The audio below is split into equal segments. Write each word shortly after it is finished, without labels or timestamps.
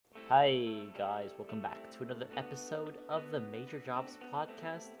Hi, guys, welcome back to another episode of the Major Jobs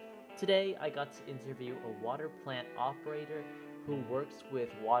Podcast. Today, I got to interview a water plant operator who works with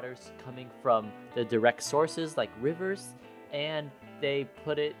waters coming from the direct sources like rivers, and they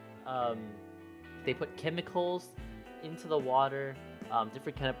put it, um, they put chemicals into the water,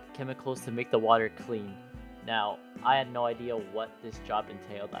 different kind of chemicals to make the water clean. Now, I had no idea what this job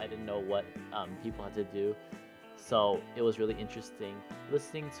entailed. I didn't know what people had to do. So it was really interesting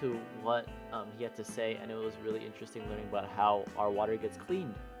listening to what he had to say, and it was really interesting learning about how our water gets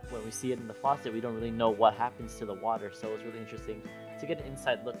cleaned. When we see it in the faucet, we don't really know what happens to the water, so it was really interesting to get an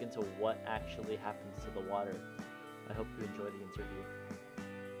inside look into what actually happens to the water. I hope you enjoy the interview.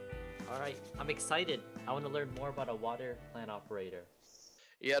 Alright, I'm excited. I want to learn more about a water plant operator.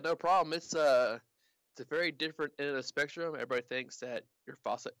 Yeah, no problem. It's a very different end of the spectrum. Everybody thinks that your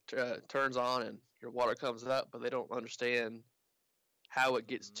faucet turns on and your water comes up, but they don't understand how it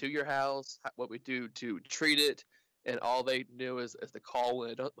gets to your house, what we do to treat it, and all they do is to call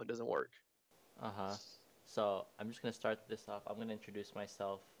when it doesn't work. Uh-huh. So I'm just gonna start this off. I'm gonna introduce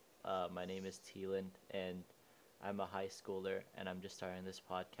myself. My name is Teelan, and I'm a high schooler, and I'm just starting this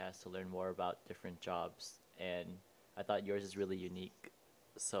podcast to learn more about different jobs. And I thought yours is really unique.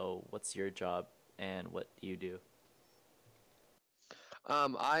 So, what's your job, and what do you do?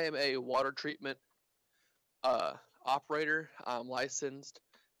 I am a water treatment uh, operator. I'm licensed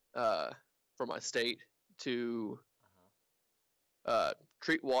uh, for my state to uh,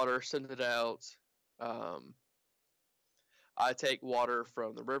 treat water, send it out. Um, I take water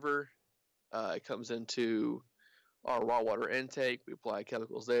from the river. It comes into our raw water intake. We apply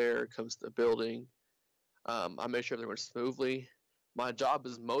chemicals there. It comes to the building. I make sure everything runs smoothly. My job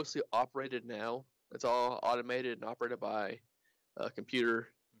is mostly operated now. It's all automated and operated by computer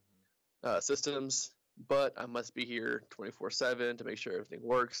systems, but I must be here 24/7 to make sure everything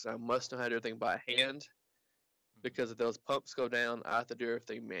works. I must know how to do everything by hand because if those pumps go down, I have to do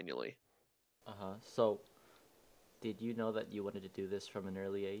everything manually. Uh-huh. So, did you know that you wanted to do this from an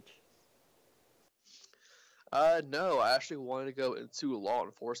early age? No, I actually wanted to go into law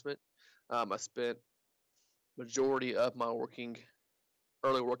enforcement. I spent majority of my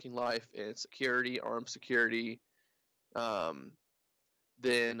early working life in security, armed security, um,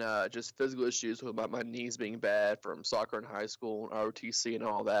 then just physical issues with my knees being bad from soccer in high school and ROTC and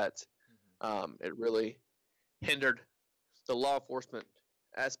all that. It really hindered the law enforcement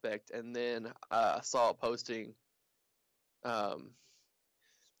aspect. And then I saw a posting, um,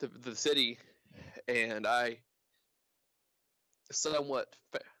 the city, and I somewhat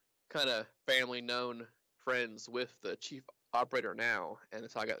kind of family known friends with the chief operator now, and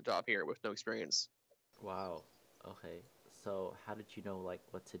that's how I got the job here with no experience. Wow. Okay. So, how did you know like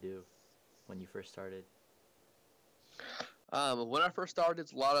what to do when you first started? When I first started,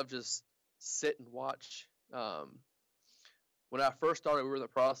 it's a lot of just sit and watch. When I first started, we were in the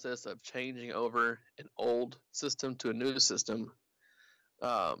process of changing over an old system to a new system,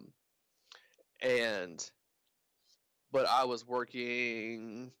 um, and but I was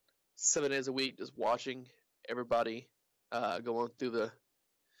working 7 days a week, just watching everybody going through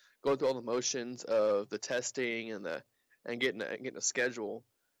all the motions of the testing and getting a schedule,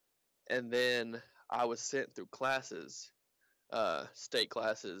 and then I was sent through classes, state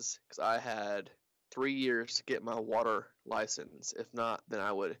classes, because I had 3 years to get my water license. If not, then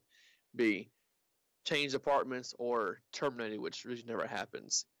I would be changed departments or terminated, which usually never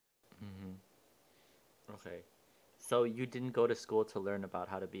happens. Mm-hmm. Okay. So you didn't go to school to learn about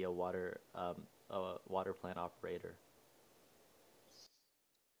how to be a water plant operator.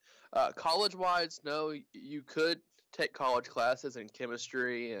 College wise, no, you could take college classes in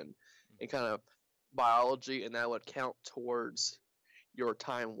chemistry and kind of biology, and that would count towards your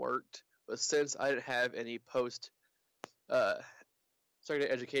time worked. But since I didn't have any post uh,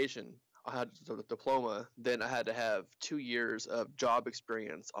 secondary education, I had the diploma, then I had to have 2 years of job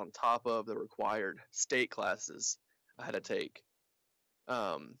experience on top of the required state classes I had to take.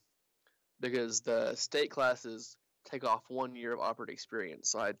 Um, because the state classes take off 1 year of operating experience.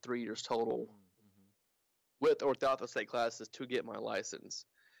 So I had 3 years total Mm-hmm. with or without the state classes to get my license.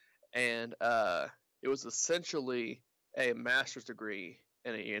 And it was essentially a master's degree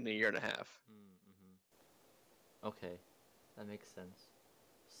in a year and a half. Mm-hmm. Okay, that makes sense.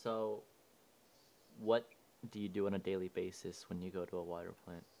 So, what do you do on a daily basis when you go to a water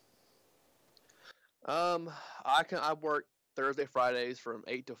plant? Um, I work Thursday, Fridays from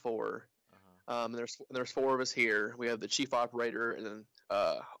 8 to 4. Uh-huh. There's four of us here. We have the chief operator, and then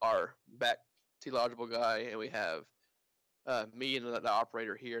our back teleological guy, and we have me and the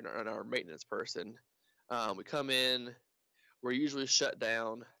operator here and our maintenance person. We come in. We're usually shut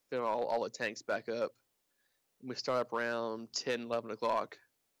down fill all the tanks back up. We start up around 10, 11 o'clock.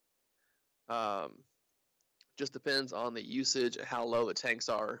 Just depends on the usage and how low the tanks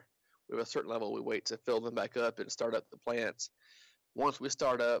are. We have a certain level, we wait to fill them back up and start up the plants. Once we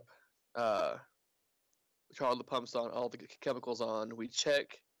start up, we turn all the pumps on, all the chemicals on. We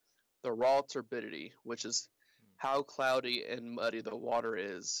check the raw turbidity, which is how cloudy and muddy the water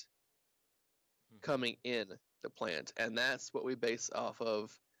is coming in the plant. And that's what we base off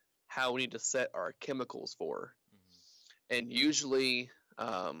of how we need to set our chemicals for. And usually,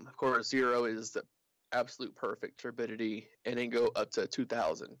 of course, 0 is the absolute perfect turbidity, and then go up to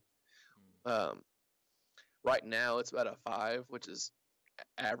 2,000. Right now, it's about a 5, which is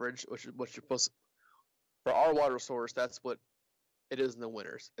average, which is what you're supposed to, for our water source, that's what it is in the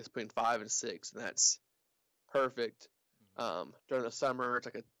winters. It's between 5 and 6, and that's perfect. During the summer, it's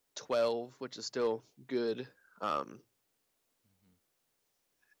like a 12, which is still good.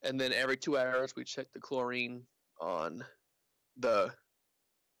 And then every 2 hours, we check the chlorine on the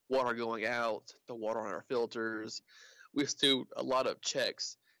water going out, the water on our filters. We do a lot of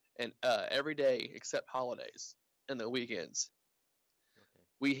checks, and every day except holidays and the weekends,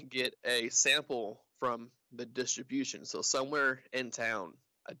 we get a sample from the distribution. So somewhere in town,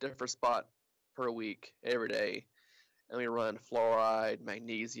 a different spot per week, every day, and we run fluoride,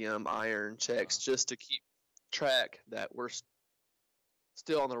 magnesium, iron checks just to keep track that we're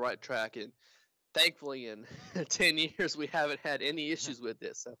still on the right track. And thankfully, in 10 years, we haven't had any issues with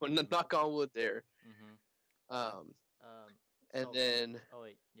this. So knock on wood there. And then, oh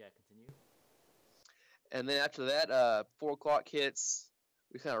wait, yeah, continue. And then after that, 4 o'clock hits.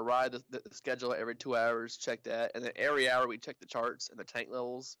 We kind of ride the schedule every 2 hours, check that, and then every hour we check the charts and the tank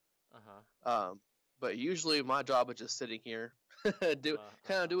levels. But usually my job is just sitting here, kind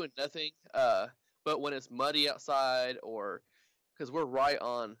of doing nothing. But when it's muddy outside, or because we're right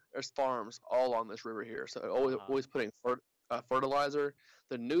on, there's farms all on this river here, so always putting fertilizer.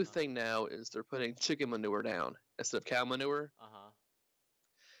 The new thing now is they're putting chicken manure down instead of cow manure,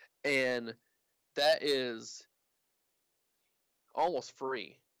 and that is almost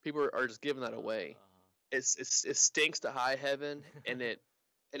free. People are just giving that away. It stinks to high heaven, and it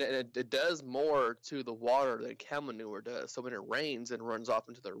does more to the water than cow manure does. So when it rains and runs off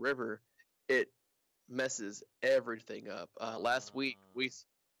into the river, it messes everything up. Last week we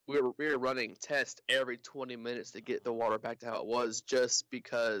were running tests every 20 minutes to get the water back to how it was, just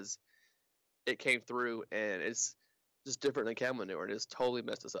because it came through and it's just different than cow manure, and it's totally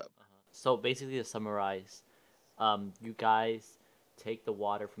messed us up. So basically, to summarize, you guys take the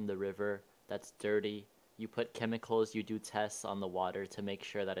water from the river that's dirty, you put chemicals, you do tests on the water to make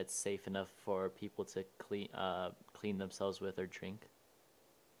sure that it's safe enough for people to clean themselves with or drink.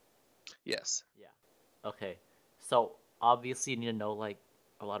 Yes. Yeah. Okay. So obviously you need to know like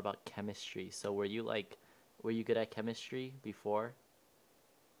a lot about chemistry. So were you good at chemistry before?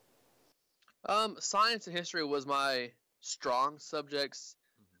 Science and history was my strong subjects.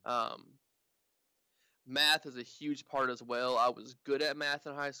 Math is a huge part as well. I was good at math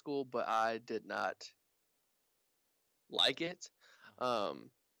in high school, but I did not like it. But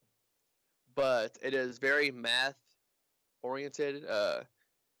it is very math oriented.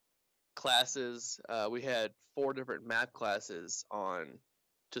 Classes, we had 4 different math classes on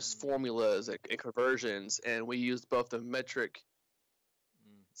just formulas and conversions, and we used both the metric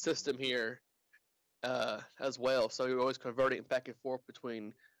system here as well. So you're always converting back and forth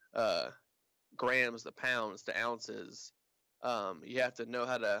between grams to pounds to ounces. You have to know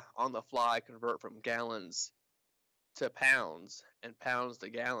how to, on the fly, convert from gallons to pounds and pounds to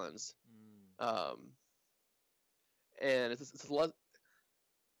gallons. And it's a lot.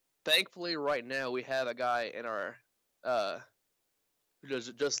 Thankfully, right now we have a guy in our who does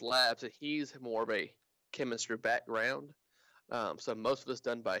just labs, and he's more of a chemistry background. So most of it's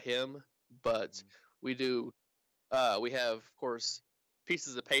done by him, but we do. We have, of course,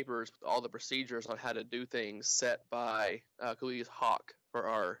 pieces of papers with all the procedures on how to do things set by. We use Hawk for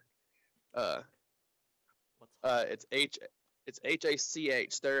our. It's HACH.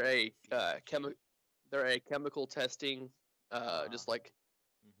 They're a chemical testing, just like.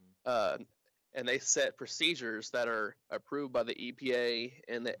 And they set procedures that are approved by the EPA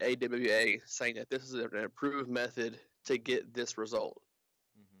and the AWA, saying that this is an approved method to get this result.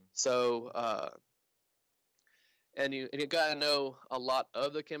 So, and you gotta know a lot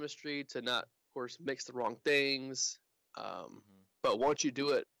of the chemistry to not, of course, mix the wrong things. But once you do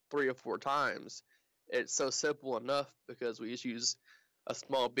it 3 or 4 times, it's so simple enough, because we just use a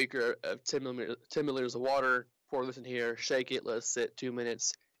small beaker of 10 milliliters of water, pour this in here, shake it, let it sit 2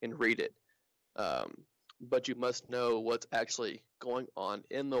 minutes, and read it. but you must know what's actually going on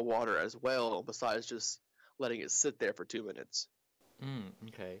in the water as well, besides just letting it sit there for 2 minutes.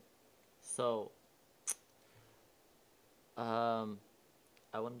 Okay. So, um,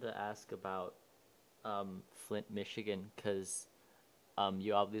 I wanted to ask about Flint, Michigan, because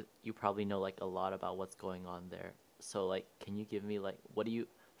you probably know like a lot about what's going on there. So like, can you give me like what do you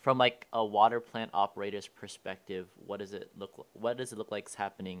from like a water plant operator's perspective? What does it look like is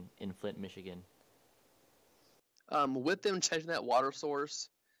happening in Flint, Michigan? With them changing that water source,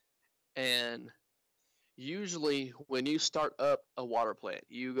 and usually when you start up a water plant,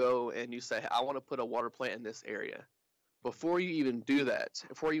 you go and you say, I want to put a water plant in this area. Before you even do that,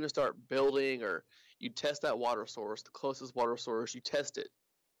 before you even start building, or you test that water source, the closest water source, you test it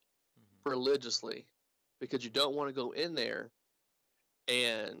religiously, because you don't want to go in there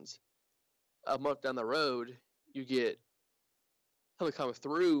and a month down the road you get something coming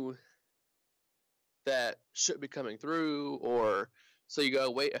through that shouldn't be coming through, or so you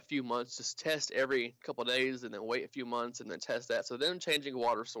gotta wait a few months, just test every couple of days, and then wait a few months and then test that. So them changing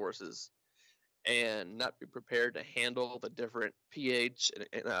water sources and not be prepared to handle the different pH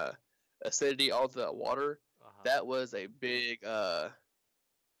and acidity of the water, Uh-huh. that was a big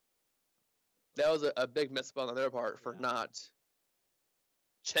a big mess up on their part for Yeah. not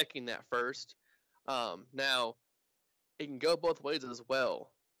checking that first. Now it can go both ways as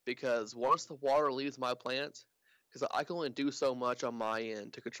well, because once the water leaves my plant, because I can only do so much on my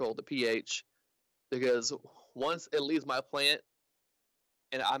end to control the pH, because once it leaves my plant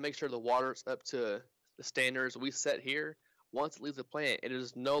and I make sure the water's up to the standards we set here, once it leaves the plant, it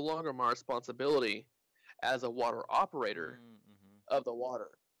is no longer my responsibility as a water operator Mm-hmm. of the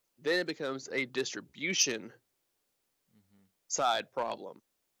water. Then it becomes a distribution Mm-hmm. side problem,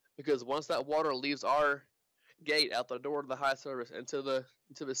 because once that water leaves our gate out the door to the high service into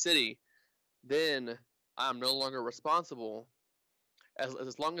the city, then I'm no longer responsible.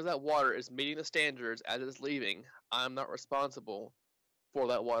 As long as that water is meeting the standards as it's leaving, I'm not responsible for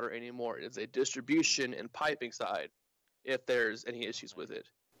that water anymore. It's a distribution and piping side if there's any issues Okay. with it.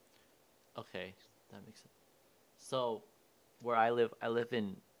 Okay, that makes sense. So, I live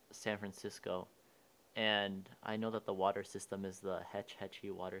in San Francisco, and I know that the water system is the Hetch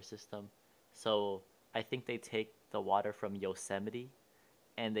Hetchy water system. So I think they take the water from Yosemite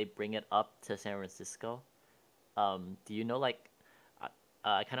and they bring it up to San Francisco. Do you know like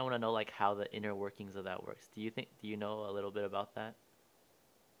I kind of want to know like how the inner workings of that works. Do you know a little bit about that?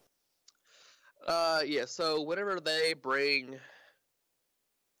 Yeah. So whenever they bring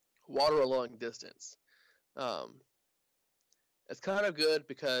water a long distance, um, it's kind of good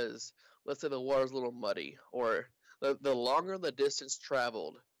because let's say the water's a little muddy, or the longer the distance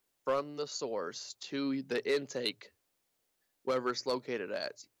traveled from the source to the intake, wherever it's located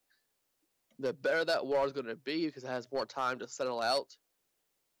at, the better that water is going to be, because it has more time to settle out,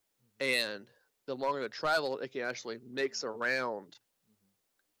 and the longer to travel, it can actually mix around.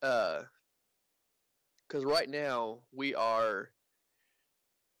 Because right now we are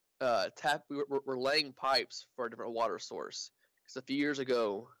we're laying pipes for a different water source. Because a few years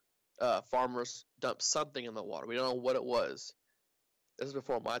ago, farmers dumped something in the water. We don't know what it was. This is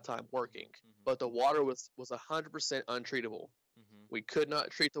before my time working, but the water was 100% untreatable. Mm-hmm. We could not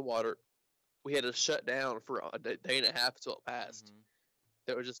treat the water. We had to shut down for a day and a half until it passed. Mm-hmm.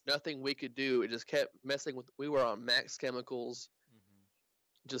 There was just nothing we could do. It just kept messing with. We were on max chemicals.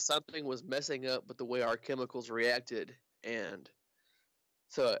 Mm-hmm. Just something was messing up with the way our chemicals reacted, and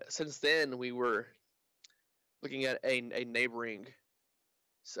so since then we were looking at a neighboring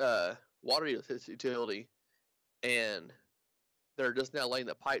uh, water utility, and they're just now laying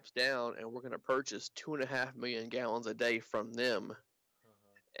the pipes down, and we're going to purchase 2.5 million gallons a day from them,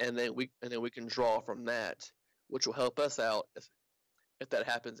 and then we can draw from that, which will help us out. If that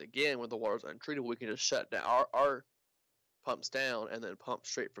happens again when the water's untreated, we can just shut down our pumps down and then pump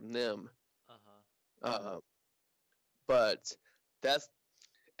straight from them. Uh-huh. Uh, but that's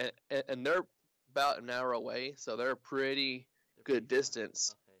and they're about an hour away, so they're a pretty They're pretty good far.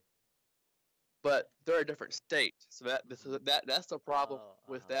 distance. Okay. But they're a different state, so that's the problem Oh,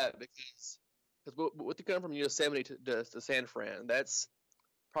 with uh-huh. that, because with the come from Yosemite to San Fran, that's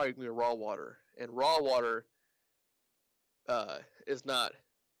probably gonna be raw water, and raw water is not.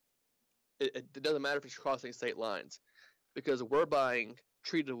 It doesn't matter if it's crossing state lines, because we're buying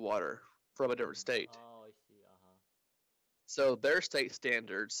treated water from a different state. Oh, I see. Uh-huh. So their state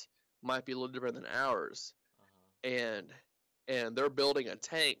standards might be a little different than ours, Uh-huh. and they're building a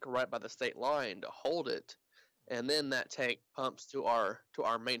tank right by the state line to hold it, and then that tank pumps to our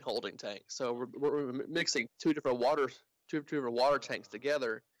main holding tank. So we're mixing two different water tanks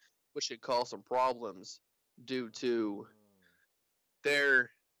together, which could cause some problems due to their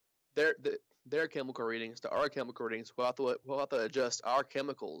their th- their chemical readings to our chemical readings. We'll have to adjust our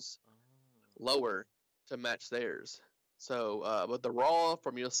chemicals lower to match theirs. So, but the raw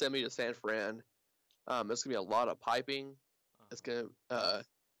from Yosemite to San Fran, it's gonna be a lot of piping. It's gonna,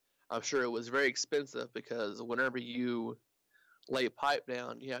 I'm sure it was very expensive because whenever you lay pipe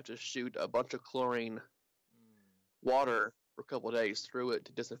down, you have to shoot a bunch of chlorine water for a couple of days through it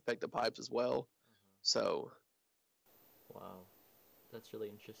to disinfect the pipes as well. So, Wow, that's really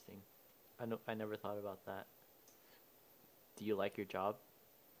interesting. I never thought about that. Do you like your job?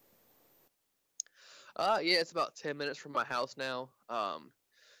 yeah, it's about 10 minutes from my house now.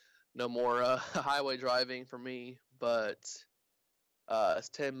 No more highway driving for me, but it's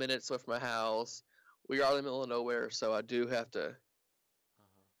 10 minutes away from my house. We are in the middle of nowhere, so I do have to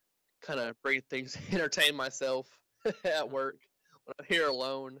kind of bring things, entertain myself at work when I'm here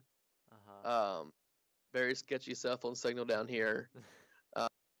alone. Um, very sketchy cell phone signal down here. Uh,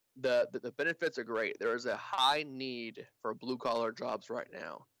 the benefits are great. There is a high need for blue collar jobs right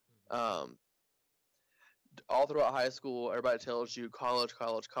now. All throughout high school, everybody tells you college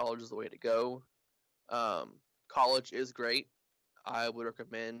is the way to go. College is great. I would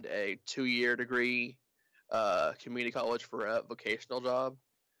recommend a 2-year degree, community college for a vocational job.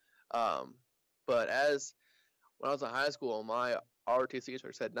 But as when I was in high school, my ROTC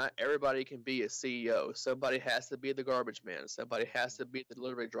instructor said not everybody can be a CEO. Somebody has to be the garbage man. Somebody has to be the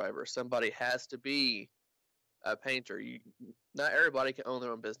delivery driver. Somebody has to be a painter. Not everybody can own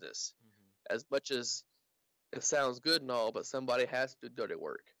their own business. As much as it sounds good and all, but somebody has to do dirty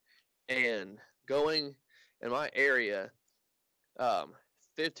work. And going in my area,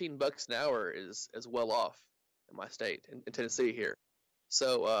 15 bucks an hour is well off in my state, in Tennessee here.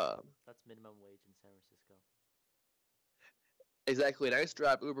 So That's minimum wage in San Francisco. exactly, and I used to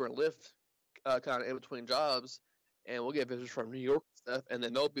drive Uber and Lyft, kind of in between jobs, and we'll get visitors from New York and stuff, and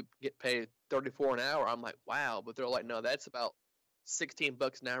then they'll get paid 34 an hour. I'm like, wow, but they're like, no, that's about 16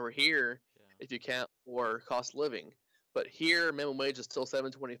 bucks an hour here if you count for cost of living. But here, minimum wage is still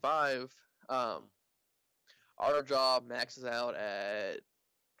 7.25. Our job maxes out at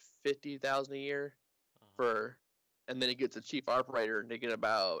 50,000 a year for, and then it gets a chief operator, and they get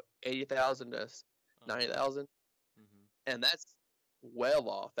about 80,000 to 90,000, and that's well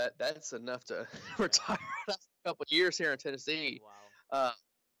off. That's enough to retire a couple of years here in Tennessee. Wow.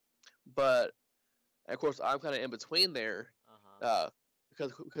 But of course, I'm kind of in between there,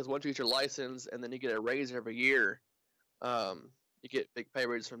 because once you get your license and then you get a raise every year, you get big pay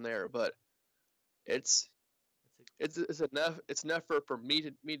raises from there. But it's enough. It's enough for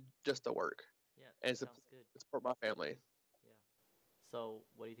me just to work. Yeah, and sounds good. support my family. Yeah. So,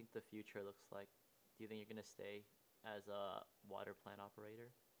 what do you think the future looks like? Do you think you're gonna stay as a water plant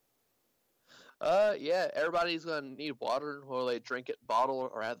operator? Yeah, everybody's gonna need water, whether they drink it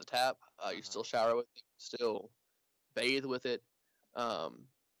bottled or at the tap. You still shower with it, still bathe with it.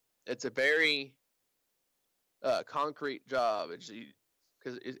 It's a very concrete job.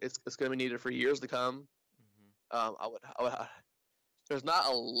 Because it's going to be needed for years to come. There's not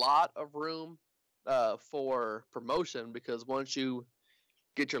a lot of room for promotion, because once you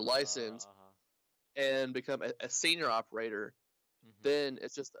get your license and become a senior operator, then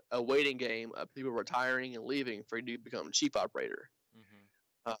it's just a waiting game of people retiring and leaving for you to become chief operator.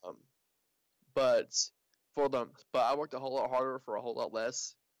 But I worked a whole lot harder for a whole lot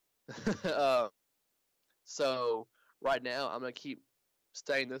less. So right now I'm gonna keep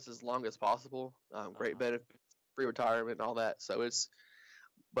staying this as long as possible. Great benefits, free retirement, and all that. So it's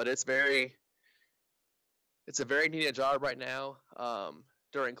a very needed job right now.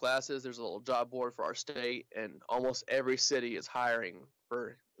 During classes, there's a little job board for our state, and almost every city is hiring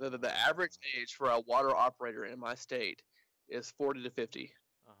for the average age for a water operator in my state is 40 to 50.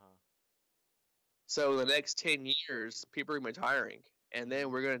 So in the next 10 years, people are going to be retiring, and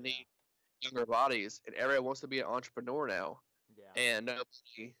then we're going to need younger bodies, and everyone wants to be an entrepreneur now. And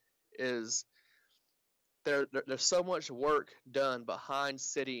nobody is there's so much work done behind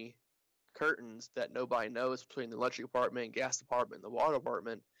city curtains that nobody knows, between the electric department, gas department, the water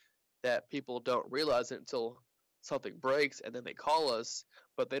department, that people don't realize it until something breaks, and then they call us,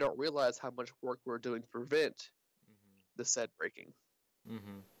 but they don't realize how much work we're doing to prevent the said breaking.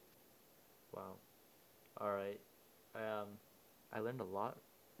 Wow. All right. I learned a lot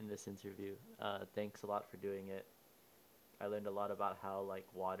in this interview. Thanks a lot for doing it. I learned a lot about how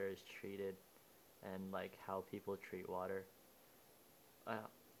water is treated, and how people treat water.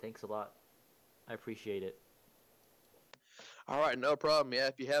 Thanks a lot. I appreciate it. All right, no problem. Yeah,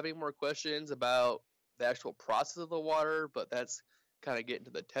 if you have any more questions about the actual process of the water, but that's kind of getting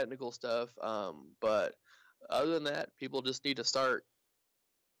to the technical stuff. But Other than that, people just need to start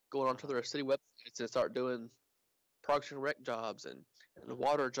going onto their city websites and start doing Parks and Rec jobs and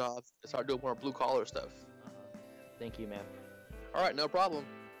water jobs and start doing more blue collar stuff. Thank you, man. All right, no problem.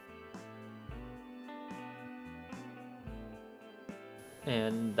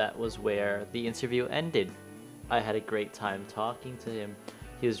 And that was where the interview ended. I had a great time talking to him.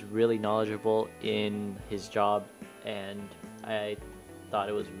 He was really knowledgeable in his job, and I thought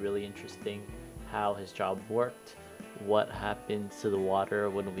it was really interesting how his job worked, what happens to the water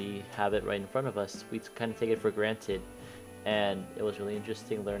when we have it right in front of us. We kind of take it for granted, and it was really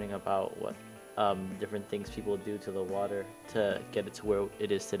interesting learning about what different things people do to the water to get it to where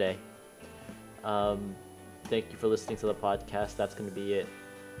it is today. Thank you for listening to the podcast. That's going to be it.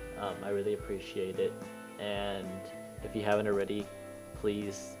 I really appreciate it. And if you haven't already,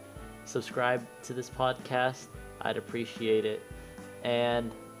 please subscribe to this podcast. I'd appreciate it.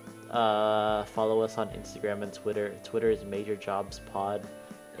 And follow us on Instagram and Twitter. Twitter is Major Jobs Pod,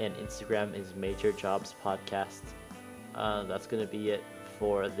 and Instagram is Major Jobs Podcast. That's going to be it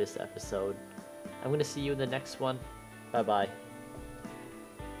for this episode. I'm going to see you in the next one. Bye-bye.